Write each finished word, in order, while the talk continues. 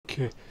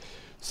Okay.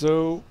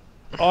 So,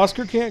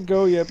 Oscar can't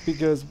go yet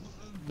because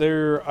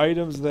there are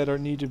items that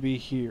need to be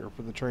here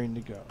for the train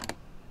to go.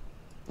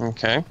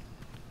 Okay.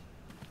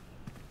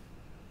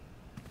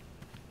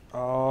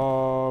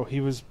 Oh,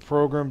 he was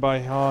programmed by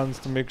Hans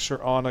to make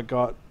sure Anna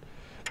got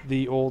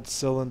the old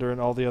cylinder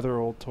and all the other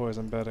old toys,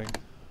 I'm betting.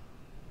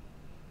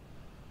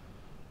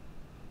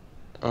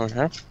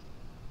 Okay.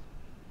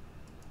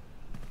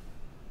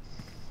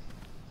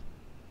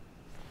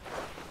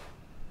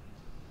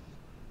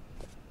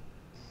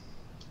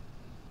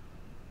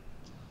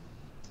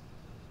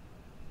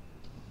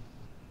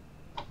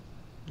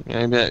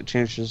 Maybe that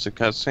changes the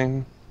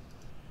cutscene.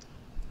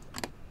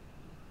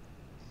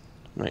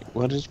 Wait,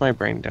 what is my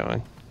brain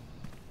doing?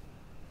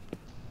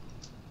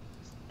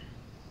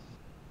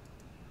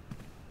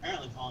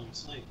 Apparently falling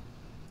asleep.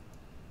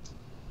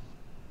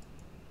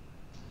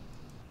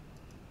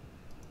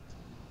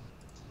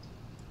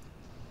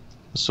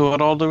 So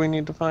what all do we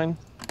need to find?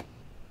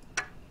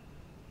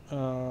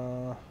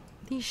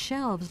 These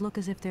shelves look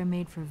as if they're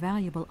made for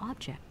valuable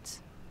objects.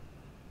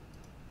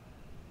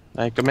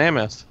 Like a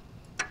mammoth.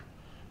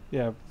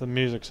 Yeah, the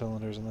music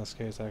cylinders in this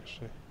case,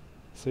 actually.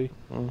 See?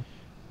 Mm.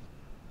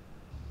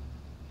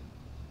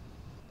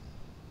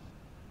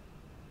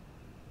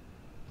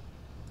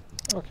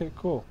 Okay,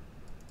 cool.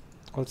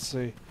 Let's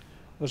see.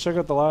 Let's check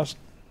out the last...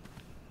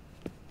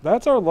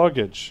 That's our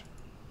luggage.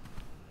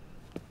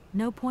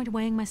 No point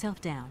weighing myself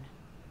down.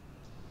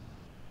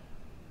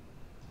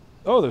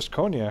 Oh, there's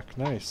cognac.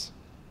 Nice.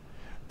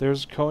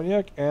 There's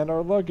cognac and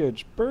our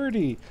luggage.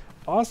 Birdie!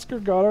 Oscar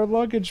got our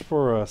luggage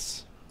for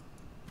us.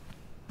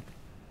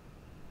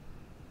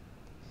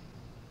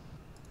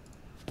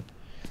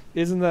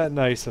 Isn't that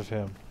nice of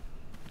him?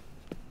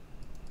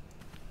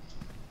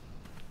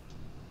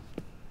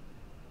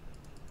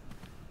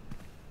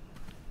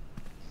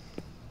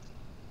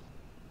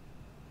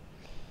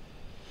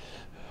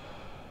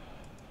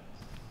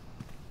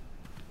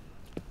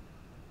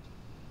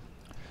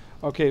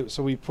 Okay,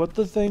 so we put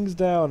the things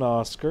down,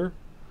 Oscar.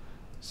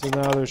 So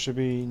now there should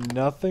be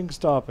nothing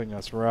stopping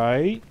us,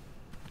 right?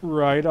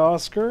 Right,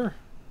 Oscar?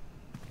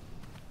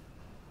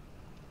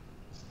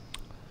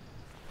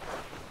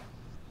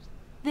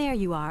 There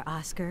you are,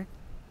 Oscar.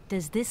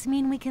 Does this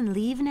mean we can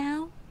leave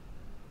now?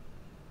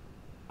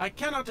 I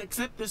cannot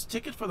accept this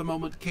ticket for the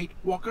moment, Kate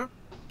Walker.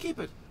 Keep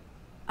it.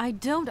 I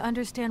don't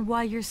understand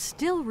why you're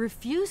still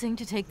refusing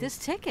to take this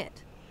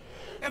ticket.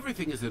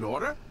 Everything is in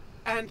order,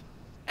 and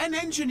an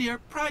engineer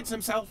prides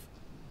himself.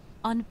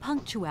 On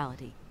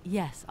punctuality.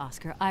 Yes,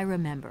 Oscar, I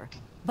remember.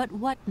 But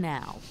what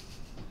now?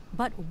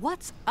 But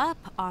what's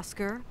up,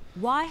 Oscar?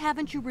 Why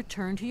haven't you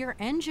returned to your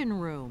engine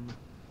room?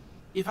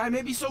 If I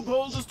may be so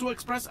bold as to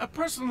express a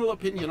personal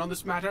opinion on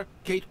this matter,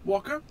 Kate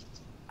Walker,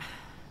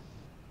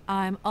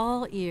 I'm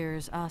all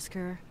ears,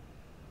 Oscar.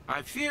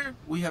 I fear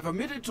we have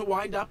omitted to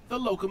wind up the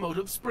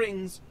locomotive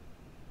springs.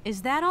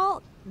 Is that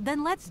all?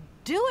 Then let's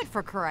do it,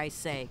 for Christ's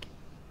sake.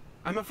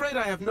 I'm afraid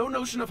I have no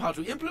notion of how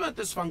to implement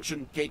this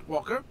function, Kate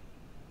Walker.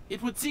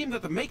 It would seem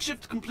that the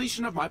makeshift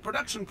completion of my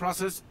production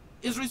process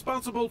is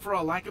responsible for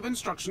a lack of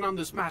instruction on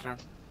this matter.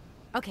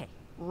 Okay,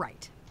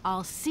 right.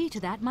 I'll see to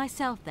that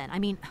myself then. I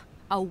mean,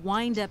 a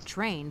wind-up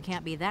train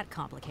can't be that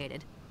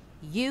complicated.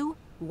 You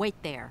wait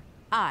there.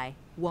 I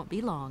won't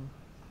be long.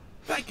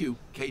 Thank you,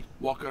 Kate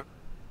Walker.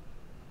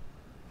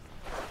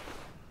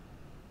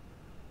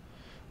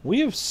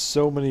 We have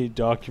so many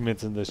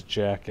documents in this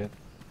jacket.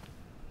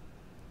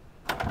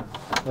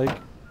 Like,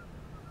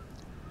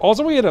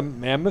 also we had a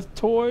mammoth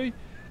toy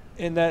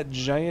and that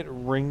giant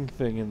ring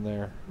thing in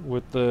there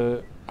with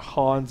the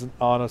Hans and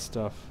Anna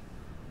stuff.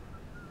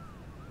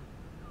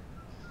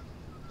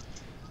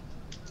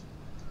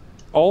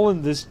 All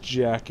in this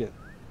jacket.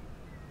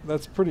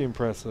 That's pretty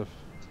impressive.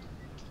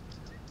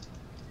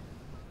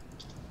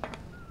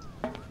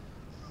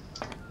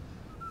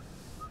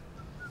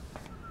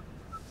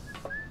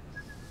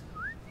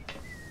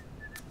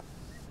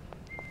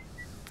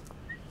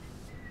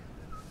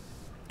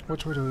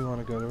 Which way do we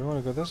want to go? Do we want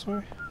to go this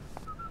way?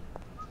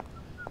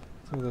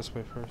 Let's go this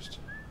way first.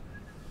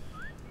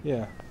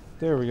 Yeah,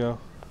 there we go.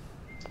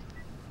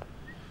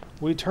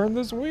 We turn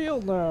this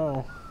wheel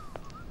now.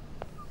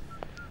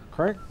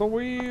 Crank the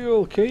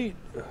wheel, Kate.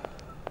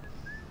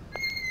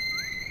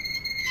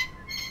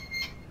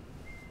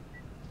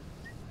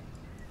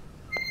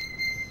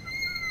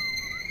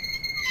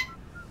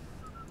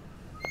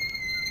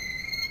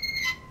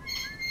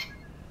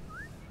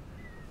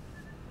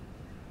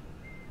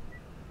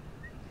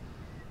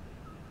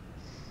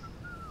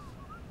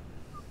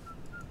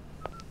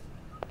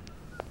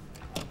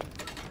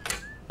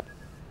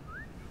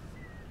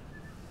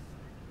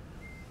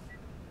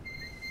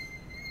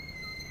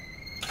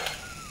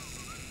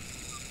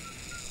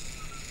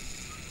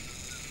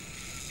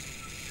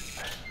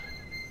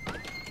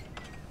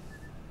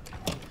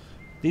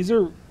 These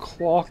are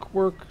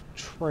clockwork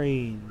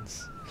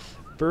trains.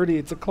 Birdie,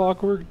 it's a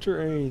clockwork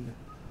train.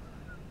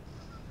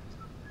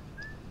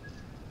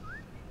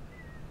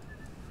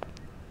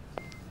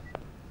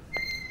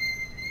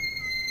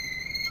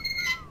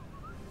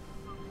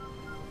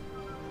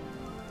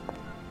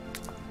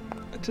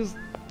 Just,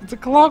 it's a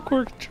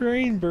clockwork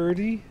train,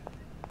 Birdie.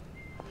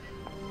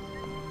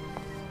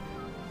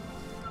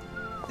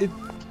 It,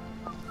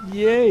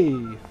 yay.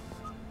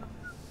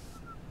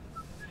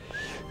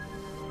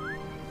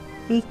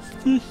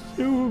 It's just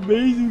so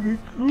amazingly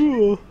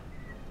cool.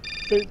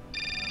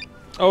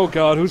 Oh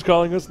God, who's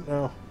calling us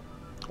now?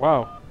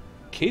 Wow.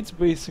 Kate's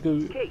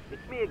basically... Kate,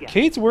 it's me again.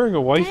 Kate's wearing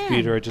a wife Dan,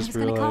 beater, I just I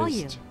was gonna call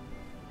you.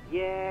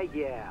 realized.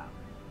 Yeah.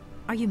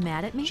 Are you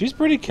mad at me? She's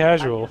pretty I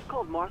casual. just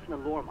called Martin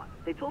and Lorma.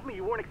 They told me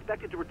you weren't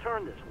expected to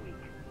return this week.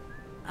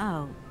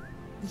 Oh,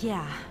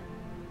 yeah.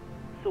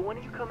 So when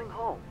are you coming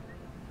home?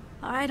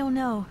 I don't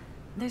know.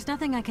 There's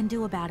nothing I can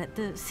do about it.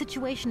 The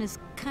situation is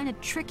kind of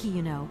tricky,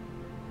 you know.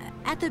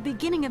 At the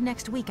beginning of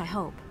next week, I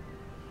hope.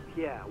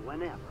 Yeah,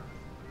 whenever.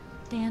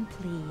 Dan,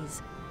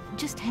 please.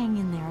 Just hang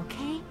in there,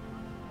 okay?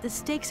 The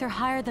stakes are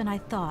higher than I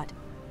thought.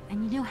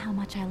 And you know how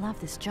much I love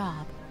this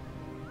job.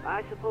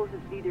 I suppose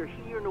it's neither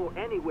here nor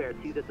anywhere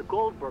to you that the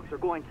Goldbergs are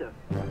going to...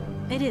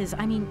 It is.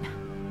 I mean,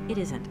 it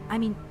isn't. I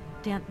mean,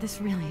 Dan,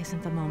 this really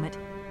isn't the moment.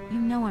 You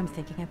know I'm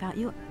thinking about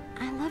you.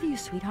 I love you,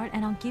 sweetheart,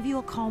 and I'll give you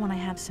a call when I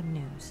have some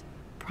news.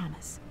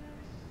 Promise.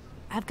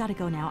 I've got to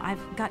go now.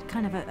 I've got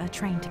kind of a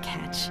train to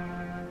catch.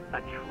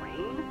 A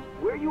train?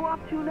 Where are you off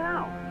to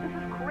now? This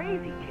is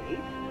crazy,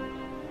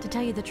 Kate. To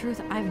tell you the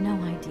truth, I've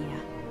no idea.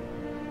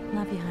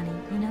 Love you, honey.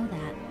 You know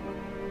that.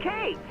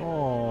 Kate!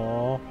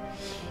 Aww.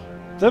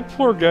 That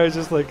poor guy's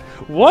just like,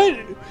 what?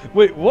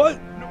 Wait, what?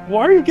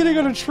 Why are you getting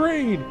on a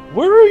train?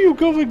 Where are you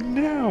going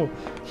now?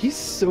 He's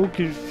so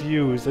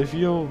confused. I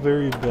feel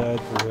very bad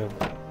for him.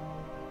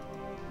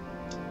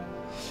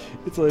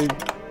 It's like...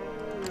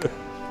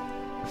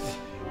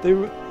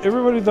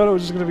 everybody thought it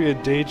was just going to be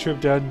a day trip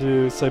down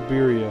to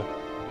Syberia.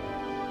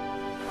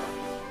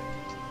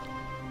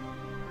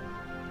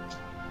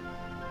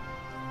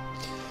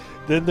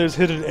 Then there's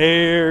hidden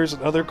airs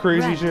and other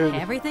crazy Right. shit.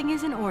 Everything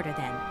is in order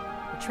then.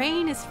 The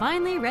train is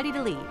finally ready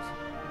to leave.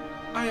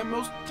 I am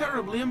most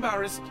terribly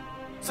embarrassed.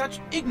 Such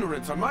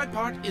ignorance on my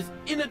part is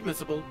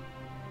inadmissible.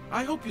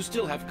 I hope you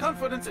still have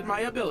confidence in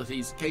my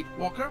abilities, Kate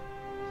Walker.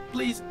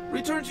 Please,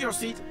 return to your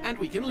seat and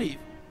we can leave.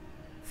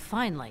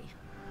 Finally.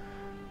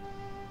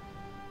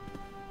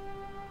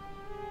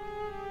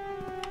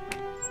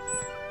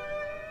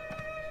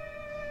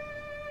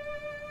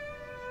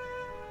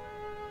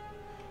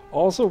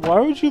 Also, why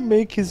would you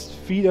make his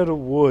feet out of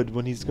wood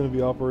when he's going to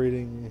be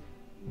operating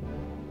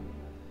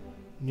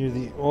near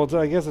the... Well,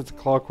 I guess it's a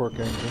clockwork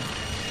engine.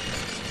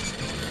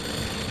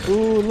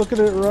 Ooh, look at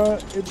it,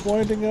 it's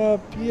winding up.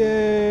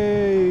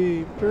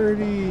 Yay!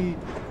 Birdie!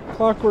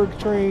 Clockwork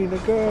train, a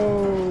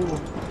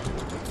go!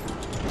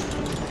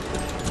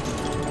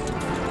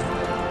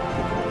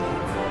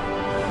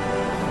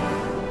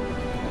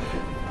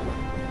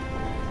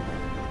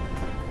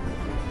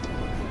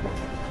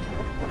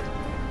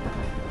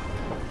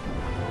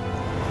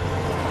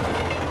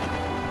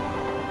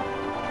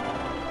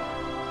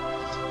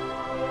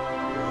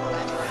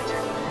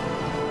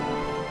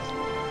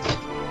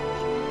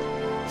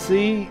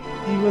 See,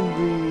 even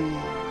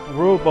the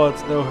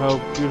robots know how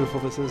beautiful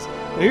this is.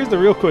 Now here's the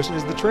real question.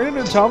 Is the train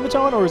an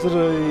automaton or is it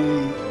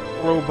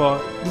a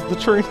robot? Does the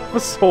train have a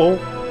soul?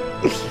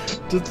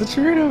 Does the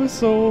train have a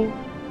soul?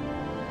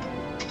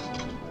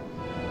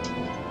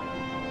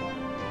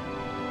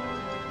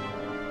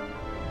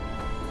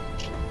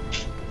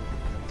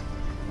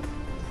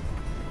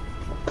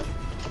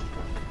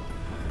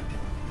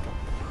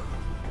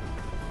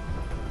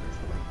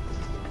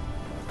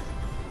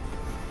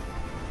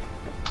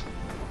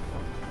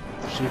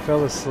 She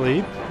fell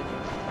asleep,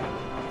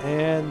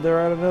 and they're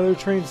at another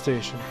train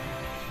station.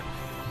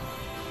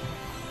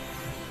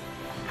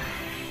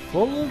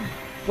 Full of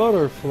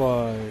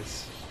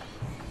butterflies.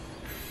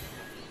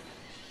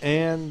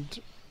 And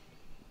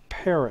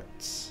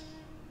parrots.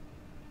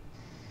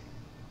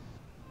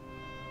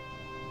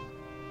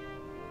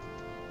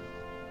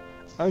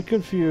 I'm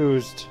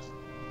confused.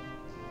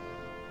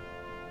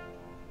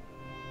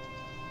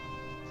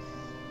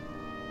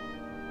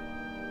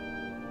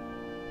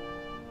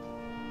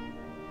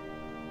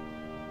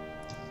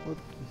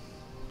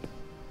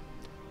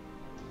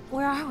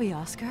 Where are we,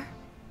 Oscar?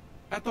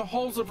 At the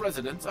halls of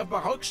residence of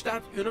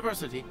Barockstadt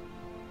University.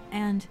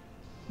 And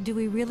do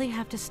we really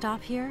have to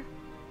stop here?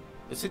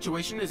 The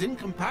situation is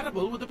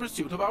incompatible with the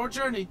pursuit of our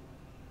journey.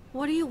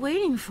 What are you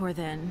waiting for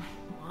then?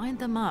 Wind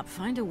them up,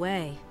 find a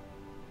way.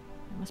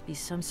 There must be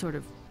some sort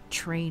of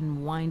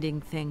train winding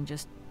thing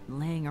just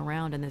laying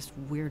around in this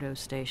weirdo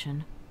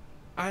station.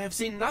 I have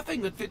seen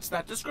nothing that fits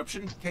that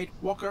description, Kate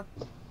Walker.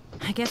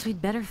 I guess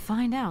we'd better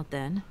find out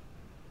then.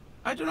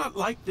 I do not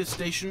like this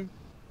station.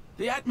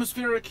 The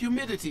atmospheric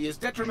humidity is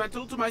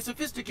detrimental to my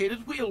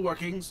sophisticated wheel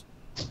workings.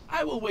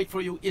 I will wait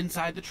for you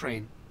inside the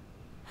train.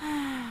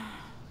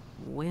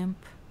 Wimp.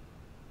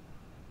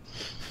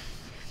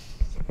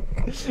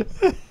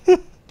 Did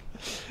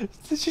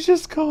you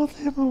just call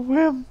him a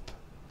wimp?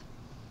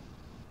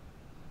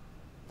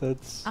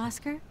 That's...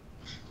 Oscar,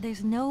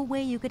 there's no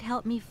way you could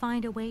help me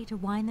find a way to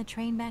wind the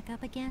train back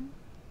up again?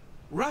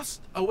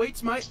 Rust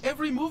awaits my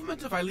every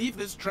movement if I leave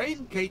this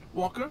train, Kate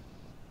Walker.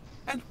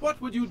 And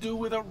what would you do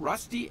with a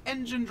rusty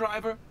engine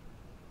driver?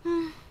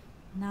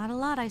 Not a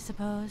lot, I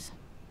suppose.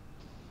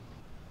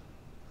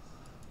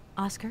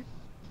 Oscar,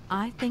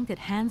 I think that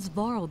Hans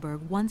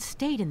Vorarlberg once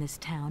stayed in this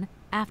town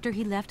after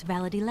he left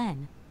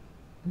Valadilen.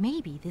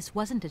 Maybe this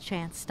wasn't a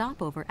chance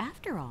stopover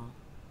after all.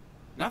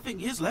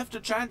 Nothing is left to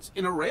chance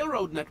in a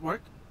railroad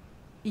network.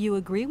 You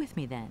agree with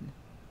me then?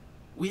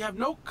 We have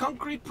no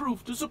concrete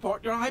proof to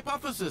support your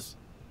hypothesis.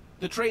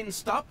 The train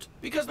stopped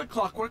because the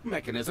clockwork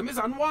mechanism is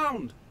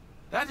unwound.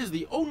 That is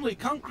the only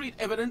concrete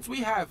evidence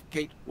we have,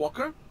 Kate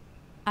Walker.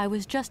 I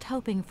was just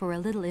hoping for a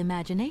little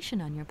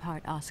imagination on your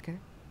part, Oscar.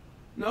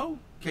 No,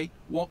 Kate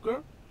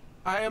Walker.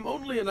 I am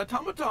only an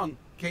automaton,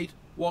 Kate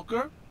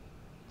Walker.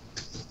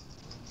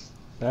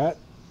 That?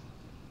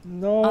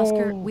 No.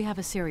 Oscar, we have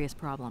a serious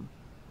problem.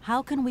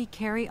 How can we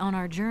carry on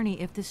our journey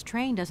if this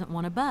train doesn't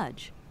want to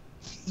budge?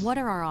 What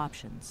are our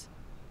options?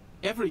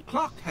 Every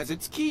clock has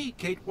its key,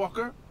 Kate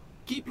Walker.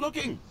 Keep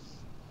looking.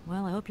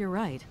 Well, I hope you're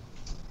right.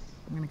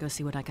 I'm gonna go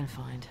see what I can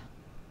find.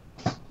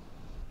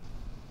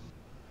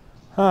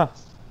 Huh.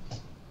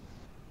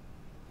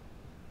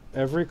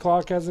 Every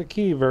clock has a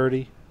key,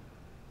 Verdi.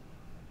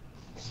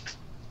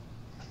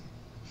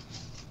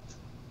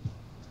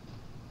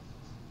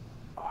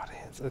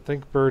 Audience, I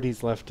think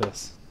Birdie's left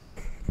us.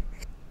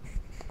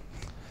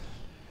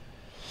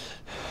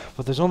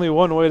 But there's only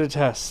one way to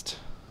test.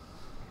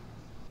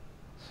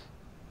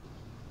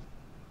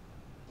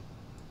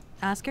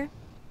 Oscar,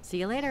 see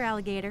you later,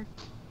 alligator.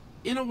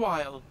 In a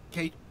while,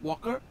 Kate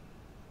Walker.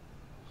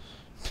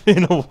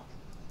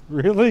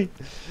 Really?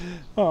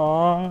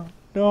 Aw,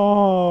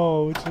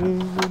 no. It's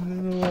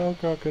a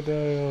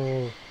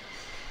crocodile.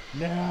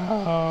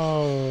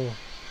 No.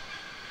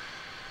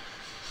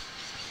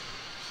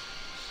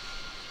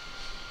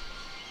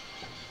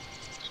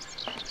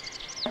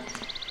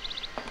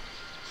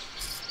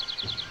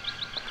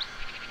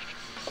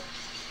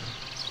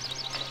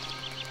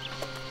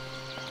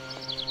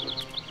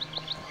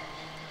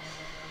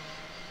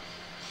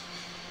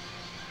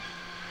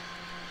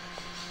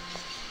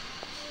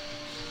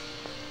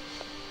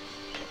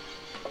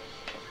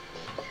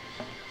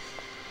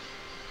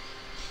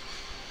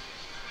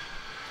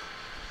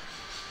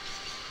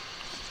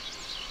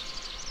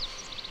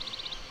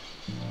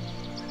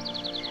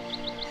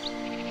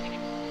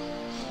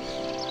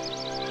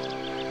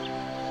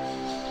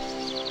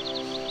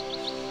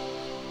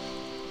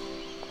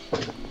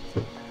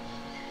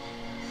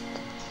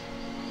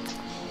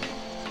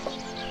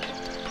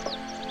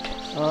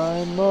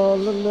 I'm all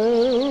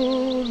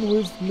alone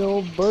with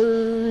no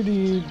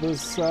birdie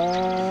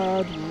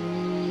beside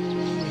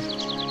me.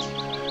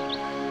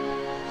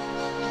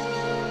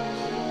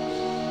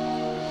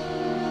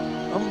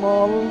 I'm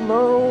all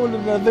alone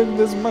and I think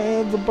this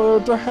man's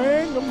about to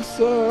hang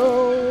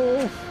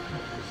himself.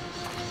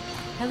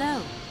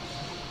 Hello.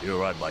 You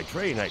ride by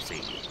train, I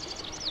see.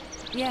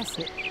 Yes,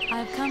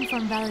 I've come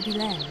from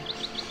Valadilen.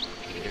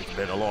 It's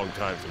been a long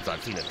time since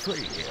I've seen a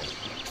train here.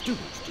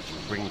 Students, did you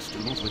bring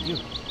students with you?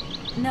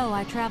 No,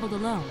 I traveled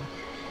alone.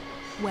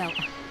 Well,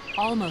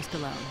 almost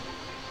alone.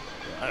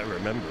 I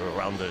remember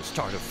around the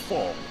start of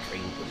fall,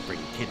 trains would bring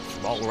kids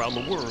from all around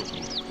the world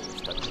to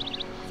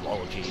study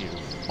zoology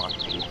and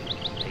botany,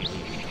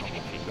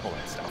 paleontology, and all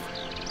that stuff.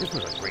 This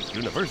was a great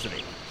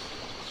university.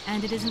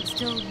 And it isn't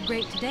still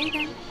great today,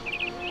 then?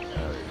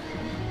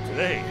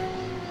 Today?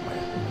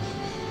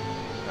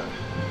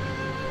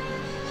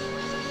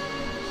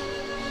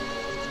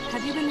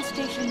 Have you been the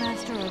station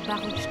master of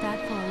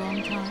Barrelstadt for a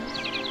long time?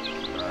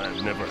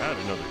 I've never had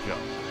another job.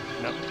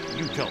 Now,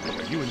 you tell me,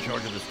 are you in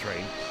charge of this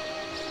train?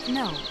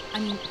 No, I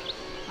mean,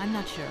 I'm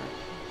not sure.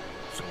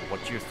 So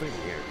what's your thing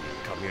here?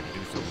 You come here to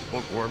do some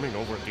bookworming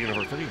over at the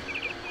university?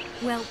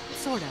 Well,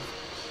 sort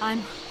of.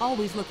 I'm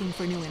always looking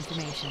for new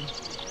information.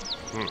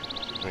 Well,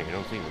 you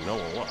don't seem to know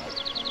a lot.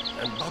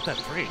 And about that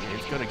train,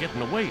 it's gonna get in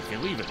the way if you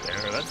leave it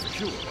there, that's for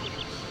sure.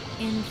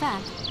 In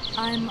fact,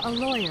 I'm a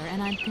lawyer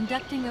and I'm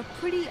conducting a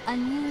pretty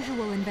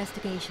unusual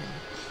investigation.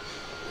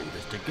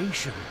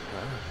 Investigation,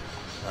 huh?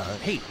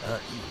 Hey,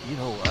 you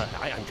know,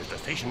 I'm just a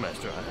station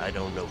master. I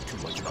don't know too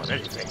much about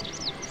anything.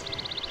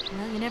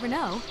 Well, you never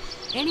know.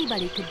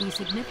 Anybody could be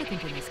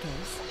significant in this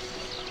case.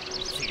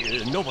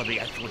 See, nobody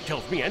actually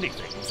tells me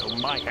anything, so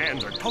my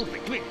hands are totally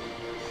clean.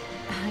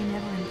 I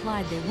never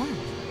implied they weren't.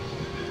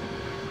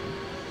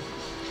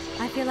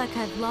 I feel like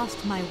I've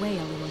lost my way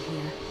a little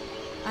here.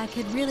 I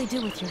could really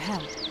do with your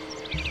help.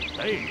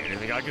 Hey,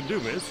 anything I can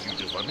do, miss, you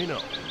just let me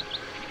know.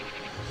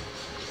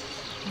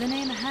 The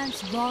name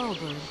Hans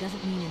Vorarlberg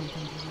doesn't mean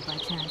anything to you by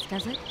chance,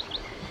 does it?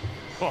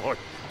 Oh,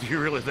 do you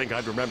really think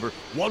I'd remember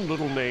one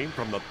little name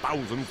from the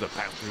thousands that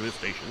pass through this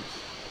station?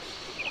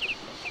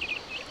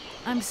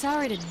 I'm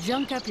sorry to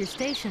junk up your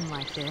station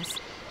like this,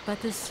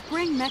 but the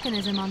spring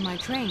mechanism on my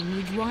train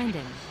needs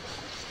winding.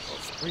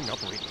 A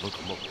spring-operated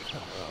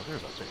locomotive.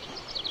 There's a thing.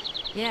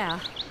 Yeah,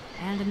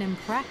 and an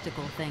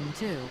impractical thing,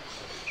 too.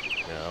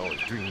 Yeah, I always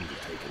dreamed of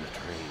taking the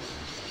train,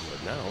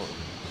 but now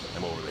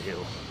I'm over the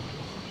hill.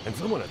 And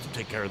someone has to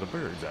take care of the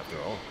birds, after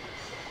all.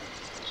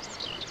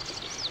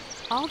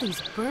 All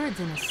these birds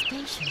in a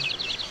station.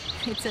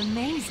 It's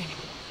amazing.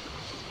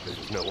 This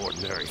is no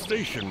ordinary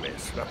station,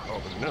 miss.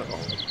 Oh, no.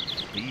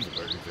 These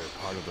birds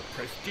are part of the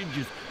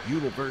prestigious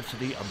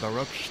University of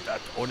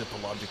Darmstadt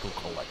Ornithological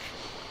Collection.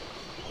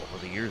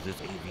 Over the years,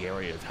 this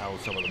aviary has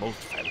housed some of the most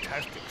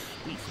fantastic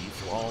species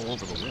from all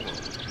over the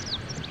world.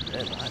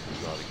 And I'm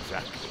not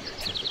exactly your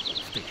typical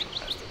station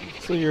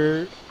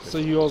master. So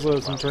you also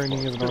have some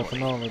training as an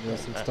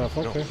ornithologist and stuff,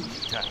 okay.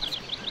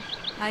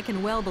 I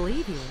can well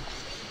believe you.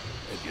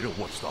 And you know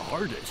what's the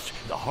hardest?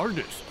 The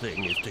hardest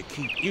thing is to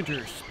keep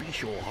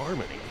interspecial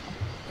harmony.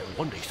 And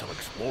one day some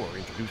explorer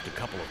introduced a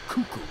couple of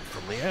cuckoos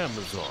from the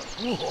Amazon.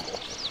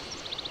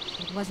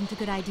 Whoa. It wasn't a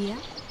good idea?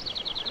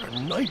 A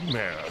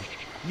nightmare.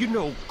 You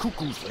know,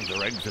 cuckoos lay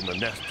their eggs in the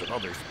nest of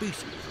other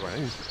species,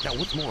 right? Now,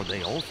 what's more,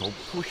 they also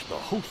push the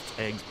host's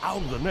eggs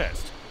out of the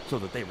nest so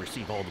that they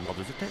receive all the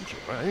mother's attention,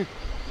 right?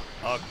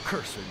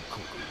 Accursed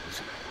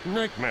cuckoos.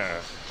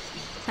 Nightmare.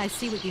 I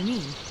see what you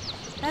mean.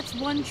 That's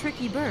one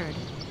tricky bird.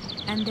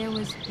 And there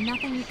was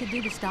nothing you could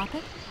do to stop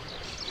it?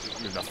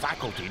 The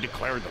faculty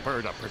declared the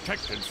bird a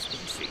protected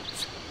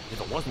species.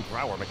 If it wasn't for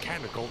our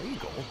mechanical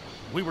eagle,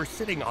 we were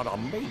sitting on a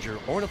major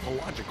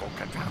ornithological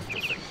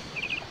catastrophe.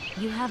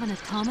 You have an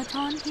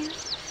automaton here?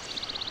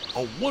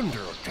 A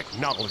wonder of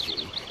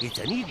technology. It's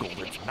an eagle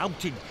that's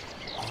mounted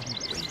on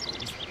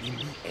wings in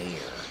the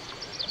air.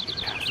 It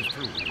passes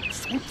through and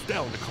swoops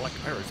down to collect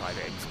parasite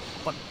eggs.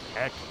 But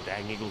heck, the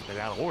dang eagle's been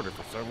out of order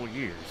for several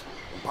years.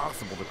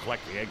 Impossible to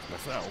collect the eggs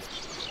myself.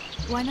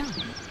 Why not?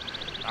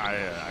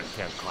 I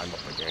can't climb up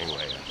the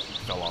gangway.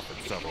 I fell off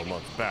it several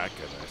months back,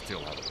 and I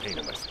still have a pain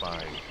in my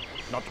spine.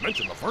 Not to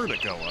mention the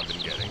vertigo I've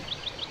been getting.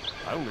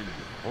 I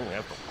only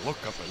have to look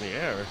up in the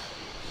air.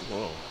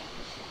 Whoa.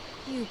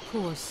 You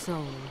poor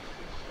soul.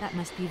 That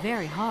must be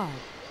very hard.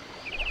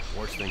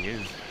 Worst thing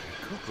is,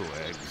 cuckoo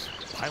eggs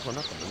piling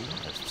up in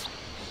the nests.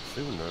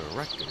 Soon the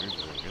rectors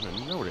are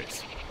gonna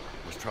notice.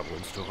 There's trouble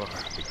in store.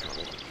 Big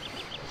trouble.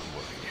 I'm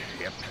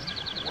worried. Yep,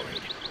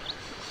 worried.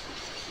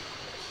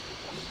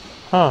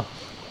 Huh.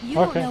 You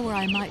don't know where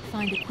I might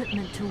find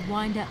equipment to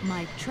wind up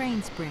my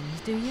train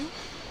springs, do you?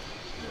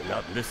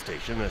 Not in this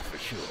station, that's for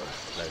sure.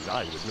 And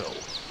I would know.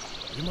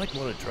 You might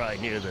want to try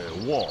near the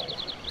wall.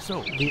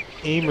 So the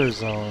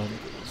Amazon,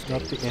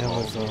 not the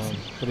Amazon,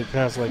 but it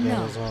passed like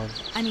Amazon.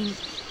 I mean,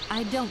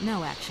 I don't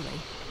know actually.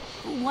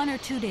 1 or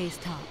 2 days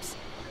tops.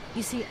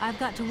 You see, I've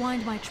got to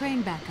wind my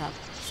train back up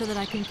so that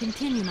I can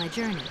continue my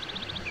journey.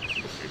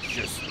 It's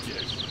just,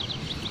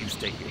 if you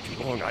stay here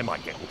too long, I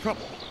might get in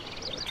trouble.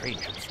 The train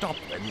should stop,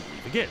 then you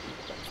leave again.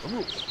 That's the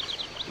rule.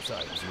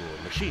 Besides,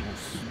 your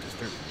machine's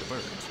disturbing the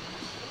birds.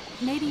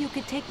 Maybe you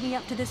could take me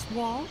up to this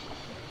wall?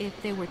 If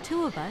there were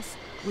 2 of us,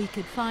 we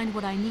could find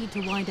what I need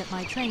to wind up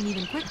my train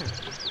even quicker.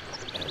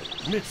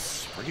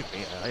 Miss, forgive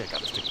me, I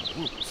gotta stick to the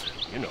rules.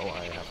 You know,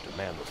 I have to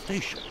man the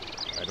station.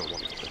 I don't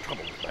want to get in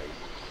trouble with my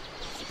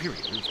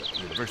superiors at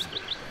the university.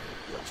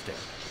 You understand?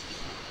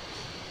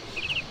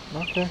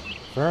 Okay,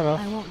 fair enough.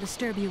 I won't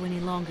disturb you any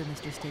longer,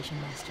 Mr. Station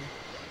Master.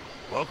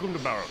 Welcome to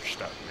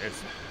Darmstadt,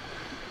 miss.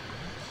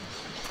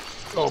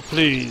 Oh,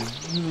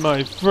 please,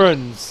 my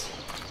friends.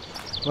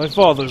 My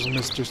father's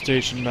Mr.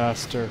 Station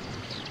Master.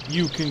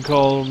 You can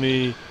call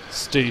me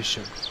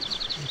Station.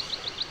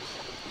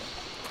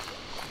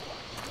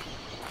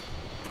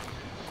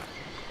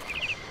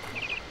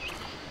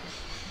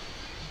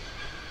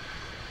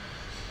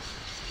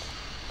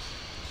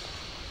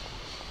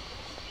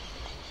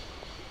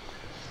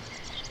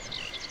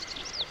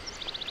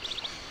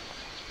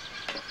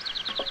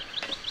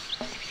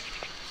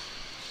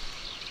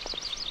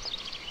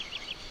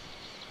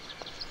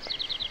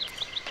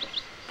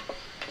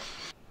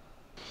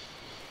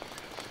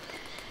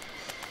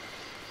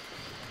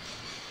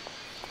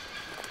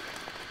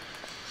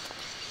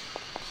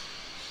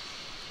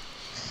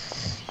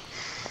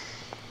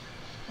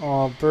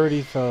 Aw,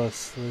 Birdie fell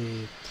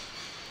asleep.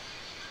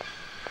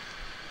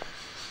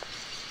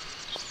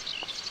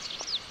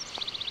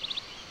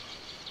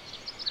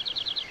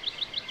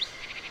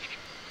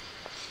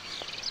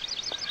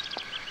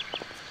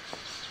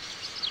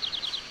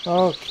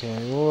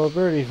 Okay, well,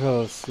 Birdie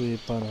fell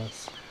asleep on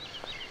us.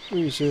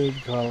 We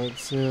should call it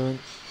soon.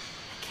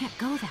 I can't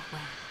go that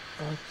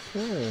way.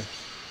 Okay.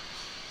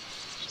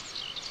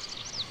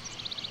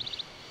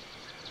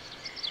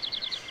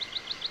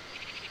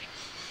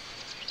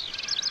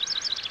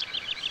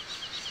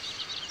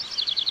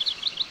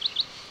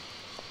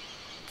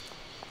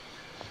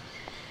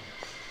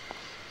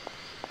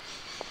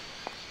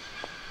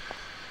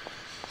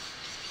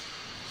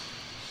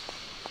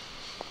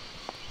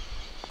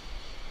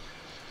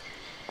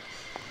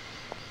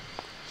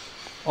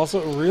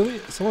 Also, really?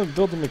 Someone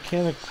built a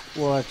mechanic...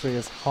 Well, actually, I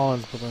guess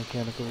Hans built a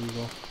mechanical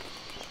eagle.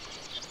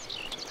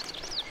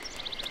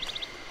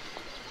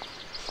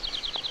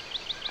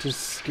 To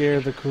scare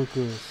the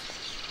cuckoos.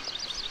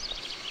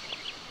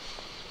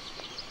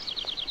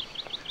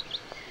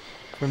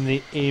 From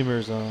the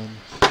Amazon.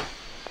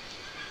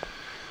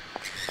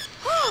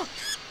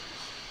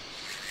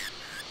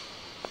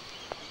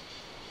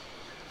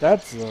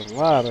 That's the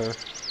ladder.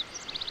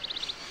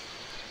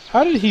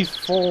 How did he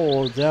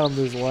fall down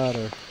this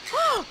ladder?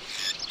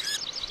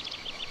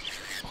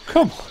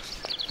 Come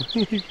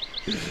on.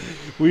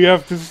 We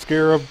have to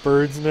scare up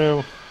birds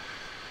now.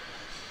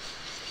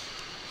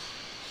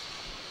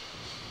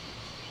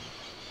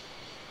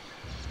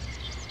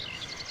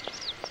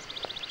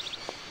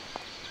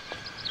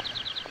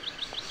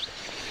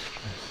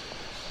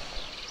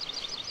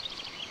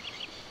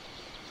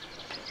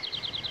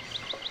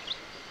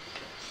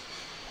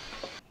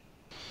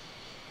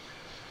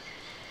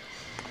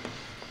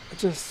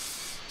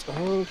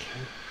 Okay.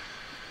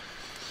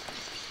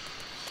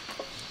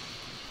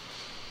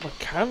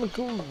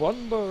 Mechanical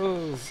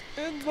wonders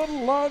in the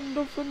land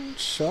of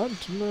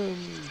enchantment.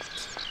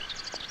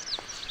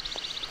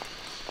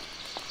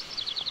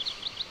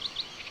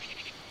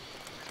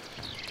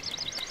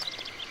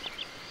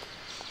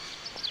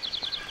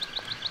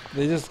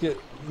 They just get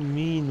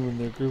mean when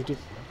they're grouped up.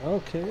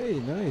 Okay,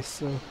 nice.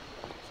 So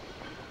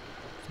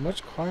it's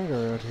much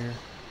quieter out here.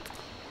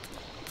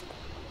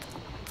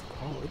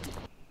 Oh, it's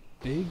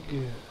big.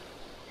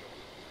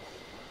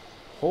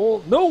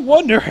 Whole. No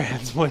wonder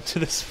Hans went to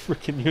this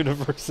freaking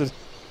university.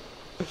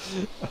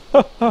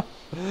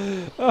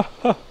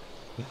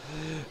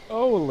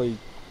 Holy.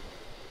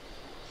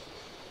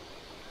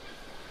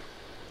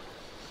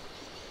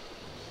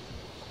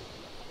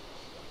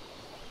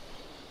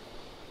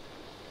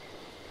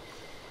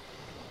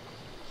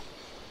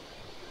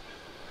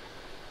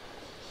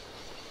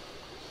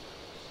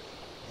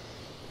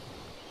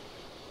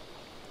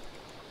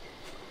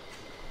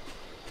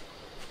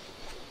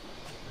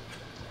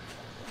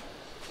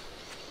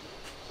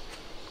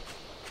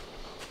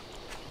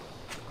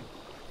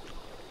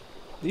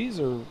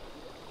 These are...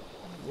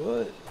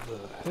 What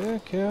the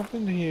heck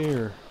happened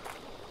here?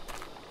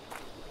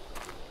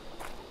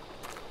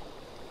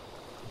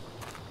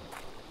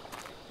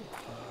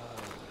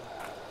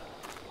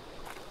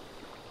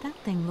 That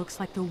thing looks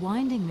like the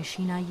winding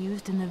machine I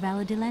used in the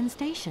Valladolid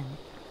station.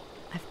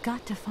 I've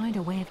got to find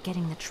a way of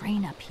getting the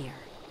train up here.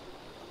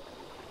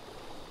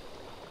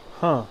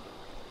 Huh.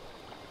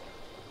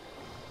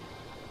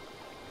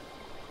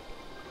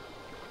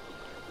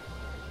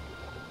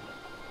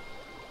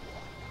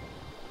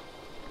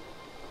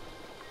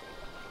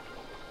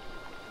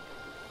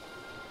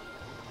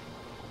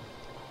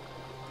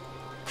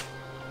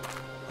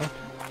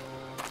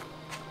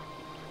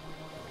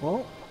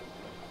 Well,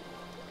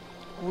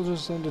 we'll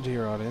just end it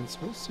here, audience.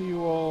 We'll see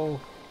you all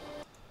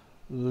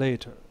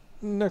later.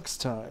 Next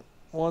time.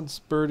 Once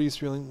Birdie's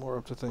feeling more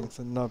up to things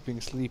and not being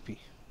sleepy.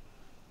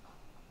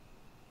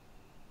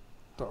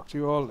 Talk to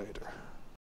you all later.